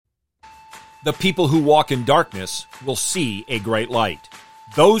The people who walk in darkness will see a great light.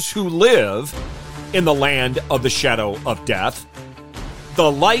 Those who live in the land of the shadow of death,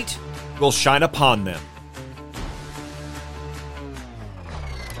 the light will shine upon them.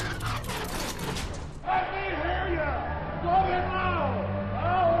 Let me hear you. Slow it low.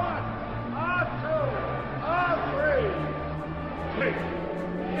 A1, A2, A3.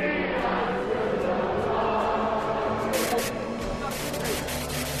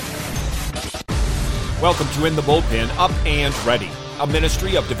 Welcome to In the Bullpen, Up and Ready, a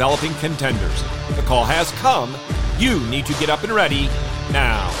ministry of developing contenders. The call has come. You need to get up and ready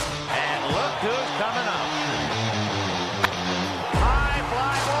now. And look who's coming up. High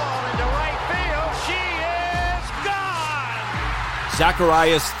fly ball into right field. She is gone.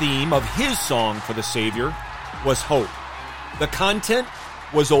 Zechariah's theme of his song for the Savior was hope. The content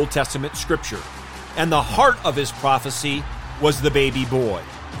was Old Testament scripture. And the heart of his prophecy was the baby boy.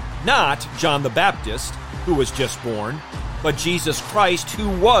 Not John the Baptist, who was just born, but Jesus Christ, who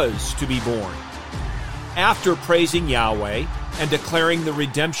was to be born. After praising Yahweh and declaring the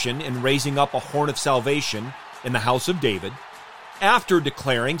redemption and raising up a horn of salvation in the house of David, after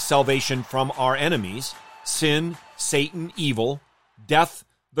declaring salvation from our enemies, sin, Satan, evil, death,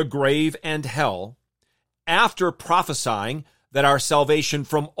 the grave, and hell, after prophesying that our salvation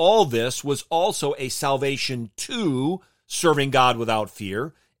from all this was also a salvation to serving God without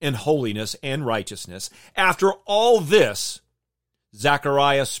fear, in holiness and righteousness. After all this,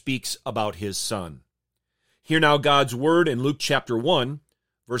 Zechariah speaks about his son. Hear now God's word in Luke chapter 1,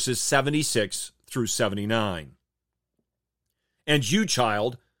 verses 76 through 79. And you,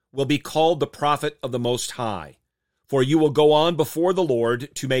 child, will be called the prophet of the Most High, for you will go on before the Lord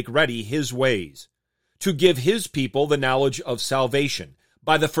to make ready his ways, to give his people the knowledge of salvation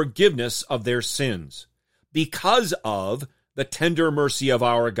by the forgiveness of their sins, because of the tender mercy of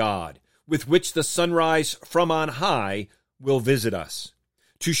our God, with which the sunrise from on high will visit us,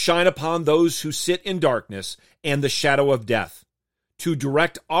 to shine upon those who sit in darkness and the shadow of death, to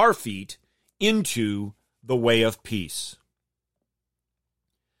direct our feet into the way of peace.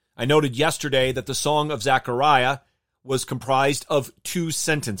 I noted yesterday that the song of Zechariah was comprised of two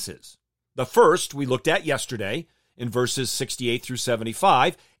sentences. The first we looked at yesterday in verses 68 through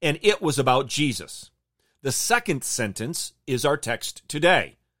 75, and it was about Jesus. The second sentence is our text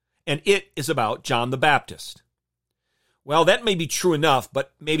today, and it is about John the Baptist. Well, that may be true enough,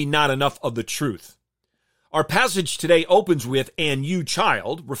 but maybe not enough of the truth. Our passage today opens with, "And you,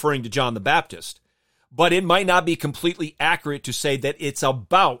 child," referring to John the Baptist, but it might not be completely accurate to say that it's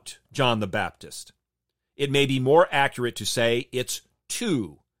about John the Baptist. It may be more accurate to say it's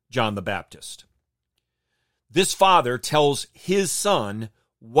to John the Baptist. This father tells his son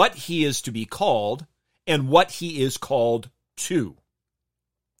what he is to be called and what he is called to.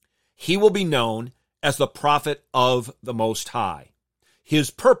 He will be known as the prophet of the Most High.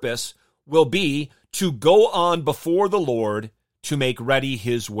 His purpose will be to go on before the Lord to make ready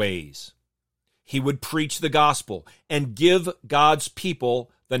his ways. He would preach the gospel and give God's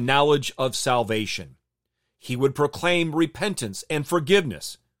people the knowledge of salvation. He would proclaim repentance and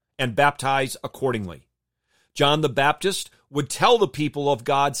forgiveness and baptize accordingly. John the Baptist would tell the people of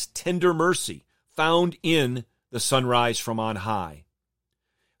God's tender mercy found in the sunrise from on high,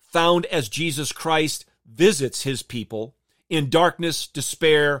 found as Jesus Christ visits his people in darkness,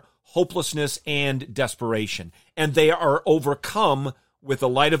 despair, hopelessness, and desperation, and they are overcome with the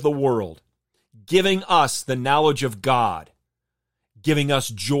light of the world, giving us the knowledge of God, giving us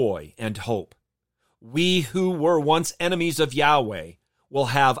joy and hope. We who were once enemies of Yahweh will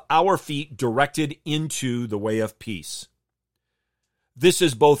have our feet directed into the way of peace. This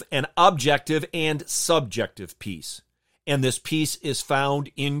is both an objective and subjective peace, and this peace is found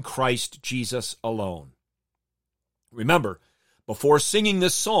in Christ Jesus alone. Remember, before singing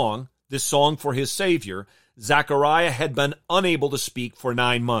this song for his Savior, Zechariah had been unable to speak for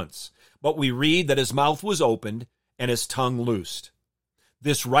 9 months, but we read that his mouth was opened and his tongue loosed.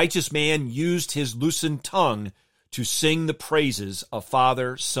 This righteous man used his loosened tongue to sing the praises of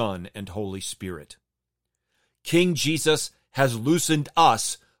Father, Son, and Holy Spirit. King Jesus has loosened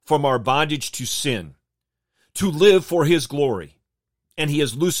us from our bondage to sin, to live for his glory, and he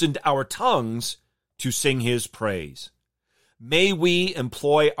has loosened our tongues to sing his praise. May we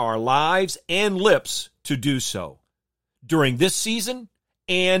employ our lives and lips to do so during this season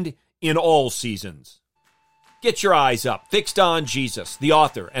and in all seasons. Get your eyes up, fixed on Jesus, the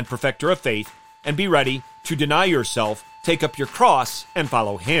author and perfecter of faith, and be ready to deny yourself, take up your cross, and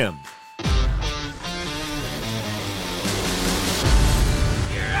follow him.